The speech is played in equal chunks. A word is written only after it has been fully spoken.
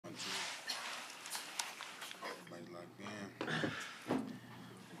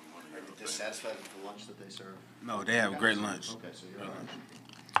satisfied with the lunch that they serve? No, they have great lunch. Okay, so you're lunch.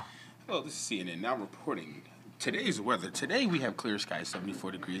 Well, this is CNN now reporting today's weather. Today we have clear skies,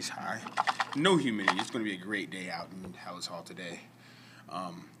 74 degrees high, no humidity. It's going to be a great day out in Halas Hall today.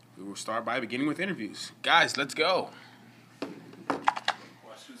 We will start by beginning with interviews. Guys, let's go.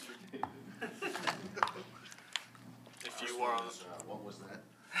 Questions for David? If you were on what was that?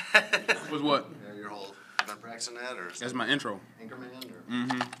 Was what? Your whole been practicing that, or That's my intro. Anchorman,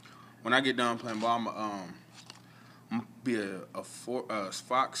 or When I get done playing ball, I'm gonna be a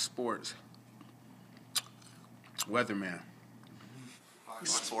Fox Sports weatherman.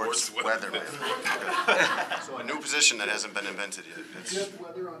 Sports weatherman. So a new position that hasn't been invented yet. It's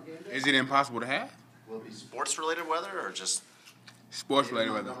weather on game day? Is it impossible to have? will it be sports-related weather, or just Sports-related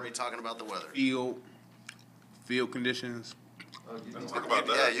David weather. Montgomery talking about the weather? Field conditions. Let's talk about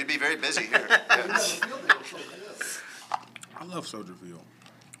that. Yeah, you'd be very busy here. I love Soldier Field.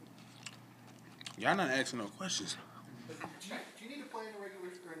 Y'all not asking no questions. Do you need to play in a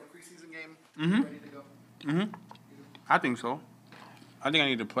preseason game? Mhm. Ready to go? I think so. I think I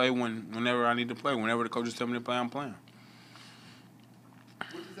need to play whenever I need to play. Whenever the coaches tell me to play, I'm playing.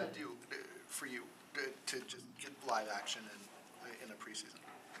 What does that do for you to just get live action in a preseason?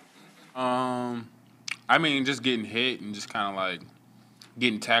 I mean, just getting hit and just kind of like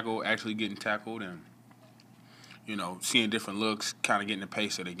actually getting tackled, and seeing different looks, kind of getting the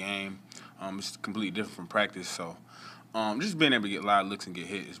pace of the game. It's completely different from practice, so just being able to get live looks and get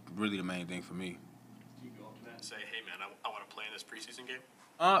hit is really the main thing for me. Do you go up to that and say, hey, man, I want to play in this preseason game?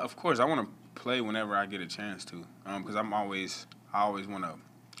 Of course, I want to play whenever I get a chance to, because I always want to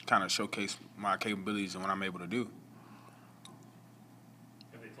kind of showcase my capabilities and what I'm able to do.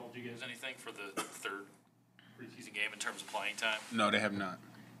 Have they told you guys anything for the third preseason game in terms of playing time? No, they have not.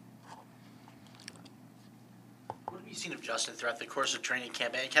 What have you seen of Justin throughout the course of training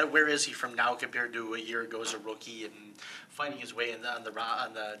camp? And kind of where is he from now compared to a year ago as a rookie and finding his way on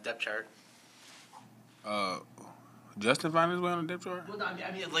the depth chart? Justin finding his way on the depth chart? Well, no,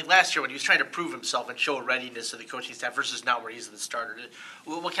 I mean, like last year when he was trying to prove himself and show readiness to the coaching staff versus now where he's the starter.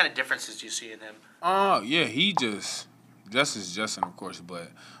 What kind of differences do you see in him? Yeah, Justin's Justin, of course,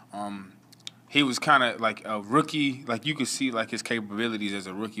 but he was kind of like a rookie. Like you could see like his capabilities as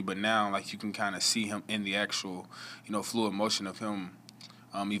a rookie, but now like you can kind of see him in the actual, fluid motion of him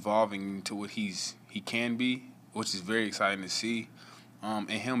evolving into what he can be, which is very exciting to see. And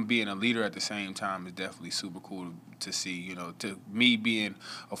him being a leader at the same time is definitely super cool to see. To me being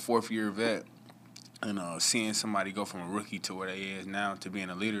a fourth-year vet and seeing somebody go from a rookie to where they is now to being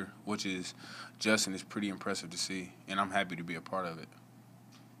a leader, which is Justin, is pretty impressive to see, and I'm happy to be a part of it.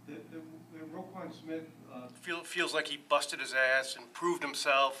 The Roquan Smith Feels like he busted his ass and proved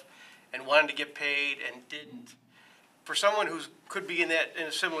himself and wanted to get paid and didn't. For someone who could be in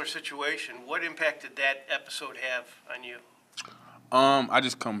a similar situation, what impact did that episode have on you? I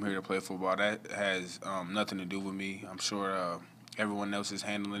just come here to play football. That has nothing to do with me. I'm sure everyone else is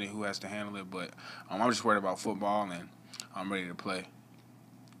handling it who has to handle it, but I'm just worried about football, and I'm ready to play.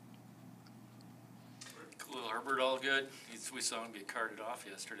 Khalil Herbert all good? We saw him get carted off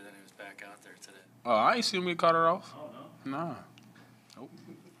yesterday, then he was back out there today. Oh, I ain't seen him get caught off. Oh, no? Nah. Nope.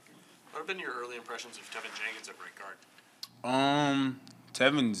 What have been your early impressions of Tevin Jenkins at right guard?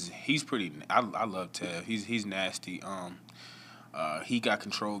 He's pretty. I love Tev. He's nasty. He got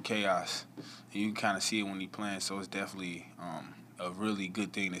controlled chaos. And you can kind of see it when he's playing, so it's definitely a really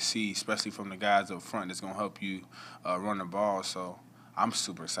good thing to see, especially from the guys up front that's going to help you run the ball. So I'm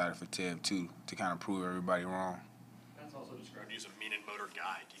super excited for Tev, too, to kind of prove everybody wrong. That's also described you as a mean and motor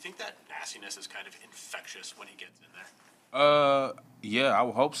guy. Do you think that nastiness is kind of infectious when he gets in there? Yeah, I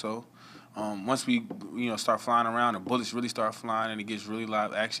would hope so. Once we, start flying around, the bullets really start flying and it gets really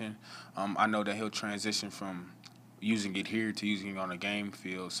live action, I know that he'll transition from using it here to using it on a game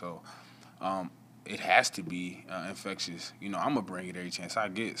field. So it has to be infectious. I'm going to bring it every chance I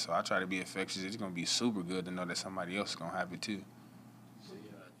get. So I try to be infectious. It's going to be super good to know that somebody else is going to have it too. So,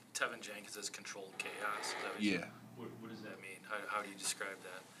 Tevin Jenkins has controlled chaos. Is that what Yeah. What does that mean? How do you describe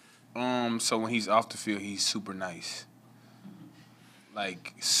that? So when he's off the field, he's super nice.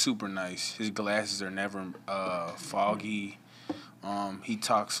 Like, super nice. His glasses are never foggy. He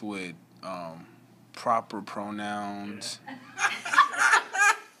talks with proper pronouns.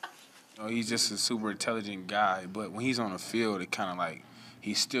 He's just a super intelligent guy. But when he's on the field, it kind of like,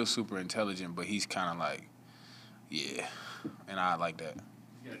 he's still super intelligent, but he's kind of like, yeah. And I like that.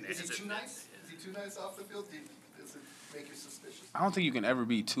 Is he too nice? Is he too nice off the field? Does it make you suspicious? I don't think you can ever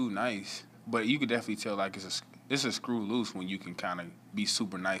be too nice, but you could definitely tell like it's a screw loose when you can kind of be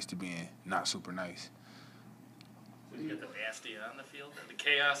super nice to being not super nice. When you get the nasty on the field, the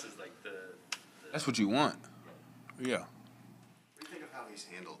chaos is like the That's what you want. Yeah. What do you think of how he's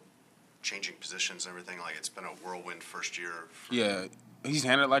handled changing positions and everything? Like, it's been a whirlwind first year. Yeah, he's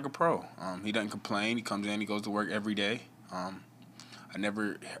handled like a pro. He doesn't complain. He comes in, he goes to work every day. I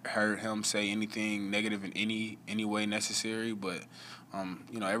never heard him say anything negative in any way necessary, but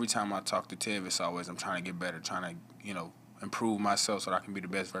every time I talk to Tev, it's always I'm trying to get better, trying to improve myself so that I can be the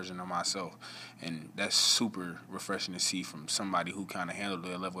best version of myself, and that's super refreshing to see from somebody who kind of handled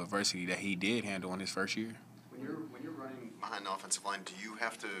the level of adversity that he did handle in his first year. When you're running behind the offensive line, do you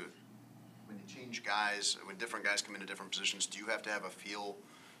have to, when you change guys, when different guys come into different positions, do you have to have a feel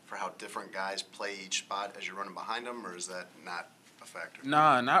for how different guys play each spot as you're running behind them, or is that not a factor?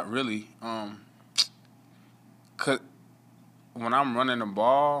 Nah, not really. 'Cause when I'm running the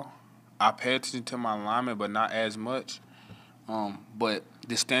ball, I pay attention to my alignment, but not as much. But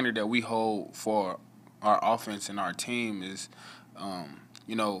the standard that we hold for our offense and our team is,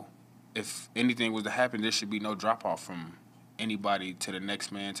 if anything was to happen, there should be no drop-off from anybody to the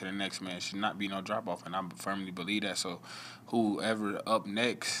next man to the next man. Should not be no drop-off, and I firmly believe that. So whoever up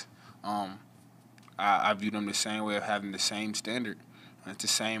next, I view them the same way of having the same standard. It's the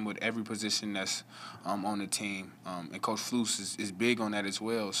same with every position that's on the team. And Coach Flus is big on that as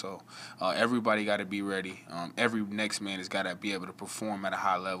well. So everybody got to be ready. Every next man has got to be able to perform at a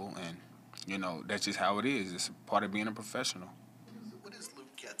high level. And, that's just how it is. It's part of being a professional. What is Luke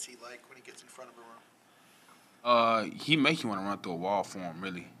Getzey like when he gets in front of a room? He make you want to run through a wall for him,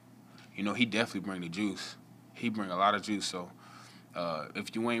 really. He definitely bring the juice. He bring a lot of juice. So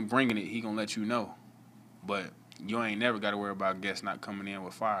if you ain't bringing it, he going to let you know. But you ain't never got to worry about guests not coming in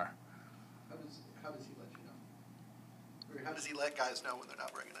with fire. How does he let you know? Or how does he let guys know when they're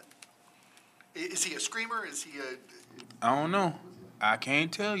not bringing it? Is he a screamer? Is he a... I don't know. I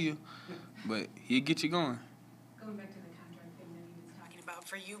can't tell you, but he'll get you going. Going back to the contract thing that he was talking about,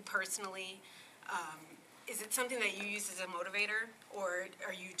 for you personally, is it something that you use as a motivator, or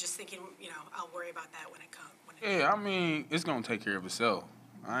are you just thinking, I'll worry about that when it comes? Yeah, I mean, it's going to take care of itself.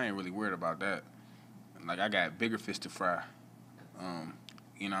 I ain't really worried about that. Like, I got bigger fish to fry.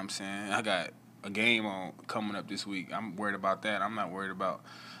 You know what I'm saying? I got a game coming up this week. I'm worried about that. I'm not worried about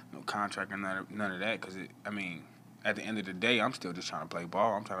no contract or none of that because, at the end of the day, I'm still just trying to play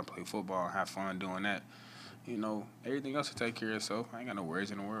ball. I'm trying to play football and have fun doing that. Everything else will take care of itself. I ain't got no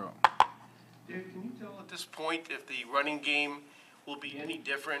worries in the world. Dave, can you tell at this point if the running game will be any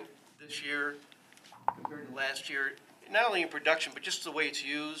different this year compared to last year? Not only in production, but just the way it's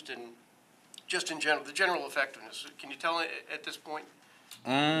used and just in general, the general effectiveness. Can you tell at this point?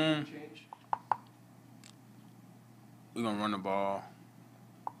 Change? We're going to run the ball,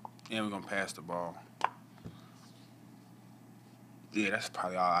 and we're going to pass the ball. Yeah, that's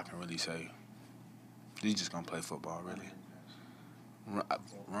probably all I can really say. He's just going to play football, really.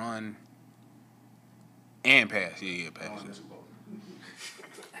 Run and pass. Yeah, pass.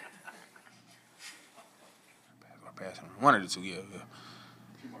 Pass. One of the two, yeah.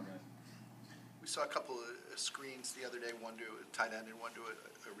 We saw a couple of screens the other day, one to a tight end and one to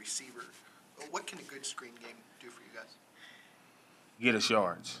a receiver. What can a good screen game do for you guys? Get us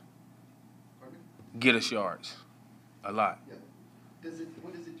yards. Pardon me? Get us yards. A lot. Yeah.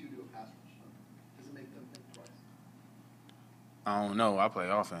 What does it do to a pass rush? Does it make them think twice? I don't know. I play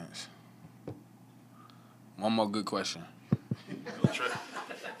offense. One more good question.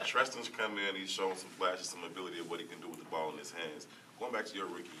 Treston's come in, he's shown some flashes, some ability of what he can do with the ball in his hands. Going back to your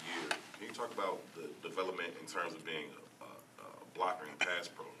rookie year, can you talk about the development in terms of being a blocker and pass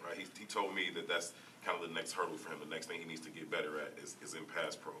pro, right? He told me that that's kind of the next hurdle for him. The next thing he needs to get better at is in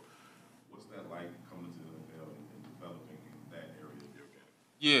pass pro. What's that like coming to the NFL and developing in that area of your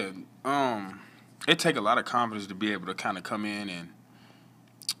game? Yeah, it take a lot of confidence to be able to kind of come in and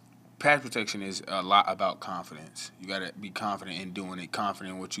pass protection is a lot about confidence. You got to be confident in doing it,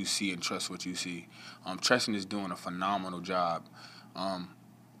 confident in what you see, and trust what you see. Treston is doing a phenomenal job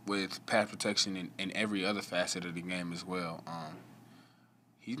with pass protection in every other facet of the game as well.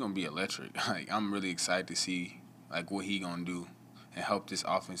 He's gonna be electric. Like, I'm really excited to see what he gonna do and help this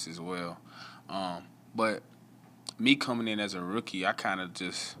offense as well. But me coming in as a rookie, I kind of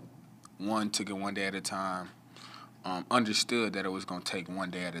just took it one day at a time. Understood that it was going to take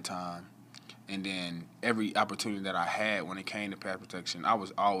one day at a time. And then every opportunity that I had when it came to pass protection, I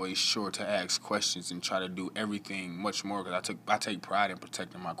was always sure to ask questions and try to do everything much more because I take pride in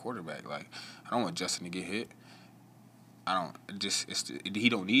protecting my quarterback. Like, I don't want Justin to get hit. He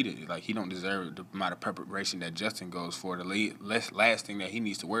don't need it. Like, he don't deserve the amount of preparation that Justin goes for. The last thing that he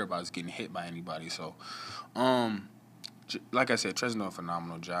needs to worry about is getting hit by anybody. So, like I said, Trevor's doing a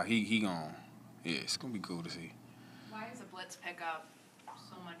phenomenal job. It's going to be cool to see. blitz pickup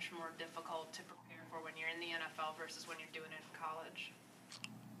so much more difficult to prepare for when you're in the NFL versus when you're doing it in college?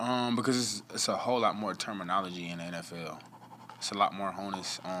 Because it's a whole lot more terminology in the NFL. It's a lot more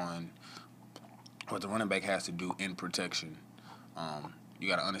onus on what the running back has to do in protection. You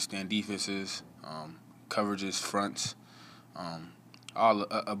got to understand defenses, coverages, fronts,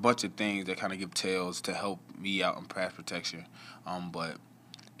 a bunch of things that kind of give tails to help me out in pass protection. But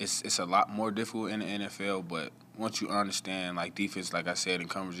it's a lot more difficult in the NFL. But once you understand like defense, like I said, and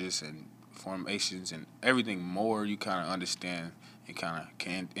coverages and formations and everything more, you kind of understand and kind of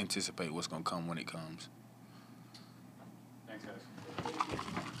can anticipate what's going to come when it comes. Thanks,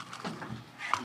 guys.